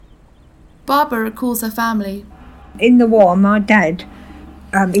Barbara recalls her family. In the war, my dad,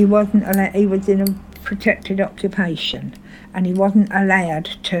 he wasn't allowed, he was in a protected occupation, and he wasn't allowed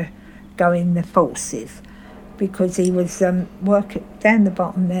to go in the forces because he was working down the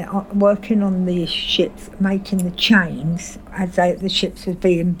bottom there, working on the ships, making the chains as the ships were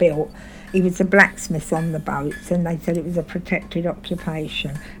being built. He was a blacksmith on the boats, and they said it was a protected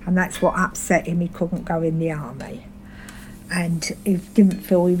occupation, and that's what upset him. He couldn't go in the army, and he didn't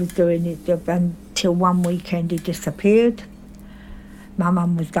feel he was doing his job until one weekend he disappeared. My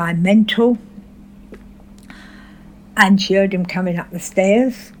mum was going mental, and she heard him coming up the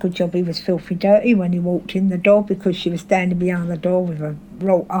stairs. Good job he was filthy dirty when he walked in the door, because she was standing behind the door with a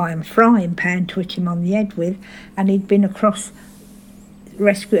wrought iron frying pan to hit him on the head with, and he'd been across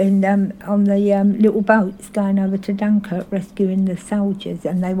rescuing them on the little boats going over to Dunkirk, rescuing the soldiers,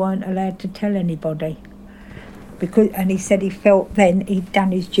 and they weren't allowed to tell anybody. And he said he felt then he'd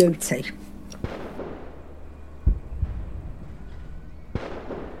done his duty.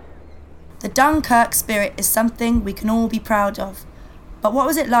 The Dunkirk spirit is something we can all be proud of. But what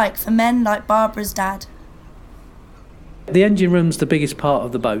was it like for men like Barbara's dad? The engine room's the biggest part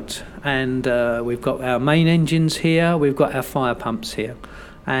of the boat, and we've got our main engines here, we've got our fire pumps here.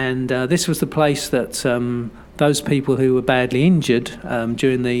 And this was the place that those people who were badly injured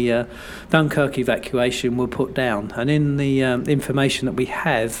during the Dunkirk evacuation were put down. And in the information that we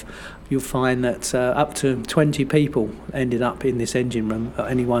have, you'll find that up to 20 people ended up in this engine room at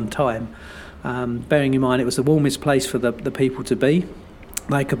any one time. Bearing in mind it was the warmest place for the people to be.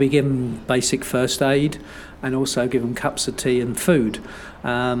 They could be given basic first aid and also given cups of tea and food.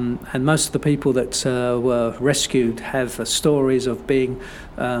 And most of the people that were rescued have stories of being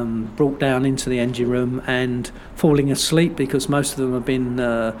brought down into the engine room and falling asleep, because most of them have been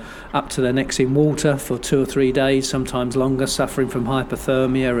up to their necks in water for 2 or 3 days, sometimes longer, suffering from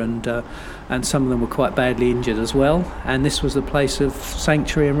hypothermia, and some of them were quite badly injured as well. And this was a place of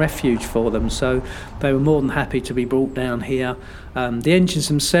sanctuary and refuge for them, so they were more than happy to be brought down here. The engines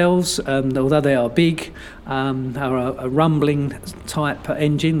themselves, although they are big, are a rumbling type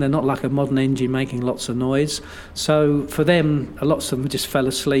engine. They're not like a modern engine making lots of noise. So for them, lots of them just fell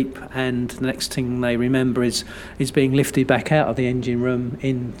asleep, and the next thing they remember is being lifted back out of the engine room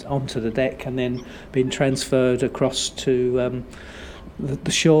onto the deck, and then being transferred across to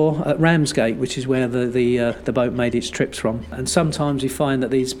the shore at Ramsgate, which is where the boat made its trips from. And sometimes we find that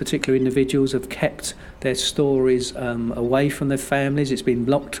these particular individuals have kept their stories away from their families. It's been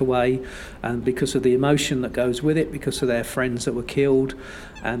locked away, and because of the emotion that goes with it, because of their friends that were killed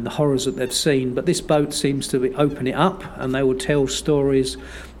and the horrors that they've seen. But this boat seems to open it up, and they will tell stories,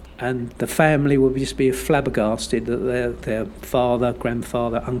 and the family will just be flabbergasted that their father,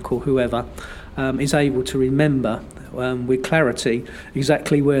 grandfather, uncle, whoever is able to remember with clarity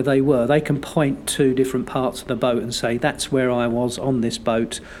exactly where they were. They can point to different parts of the boat and say, that's where I was on this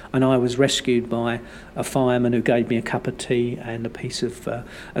boat, and I was rescued by a fireman who gave me a cup of tea and a piece of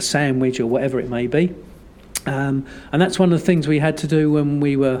a sandwich or whatever it may be. And that's one of the things we had to do when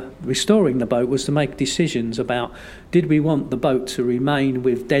we were restoring the boat, was to make decisions about, did we want the boat to remain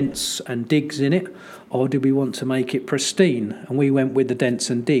with dents and digs in it, or did we want to make it pristine? And we went with the dents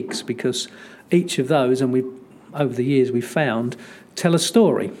and digs, because each of those, and over the years we've found, tell a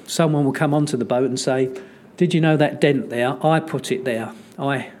story. Someone will come onto the boat and say, did you know that dent there? I put it there.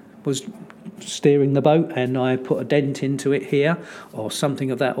 I was steering the boat and I put a dent into it here, or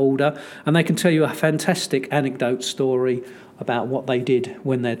something of that order. And they can tell you a fantastic anecdote story about what they did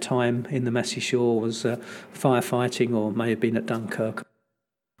when their time in the Massey Shore was firefighting, or may have been at Dunkirk.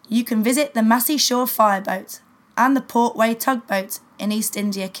 You can visit the Massey Shore Fireboat and the Portway Tugboat in East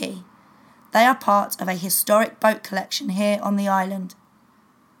India Quay. They are part of a historic boat collection here on the island.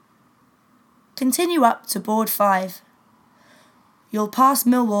 Continue up to Board 5. You'll pass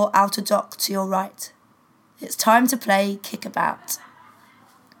Millwall Outer Dock to your right. It's time to play Kickabout.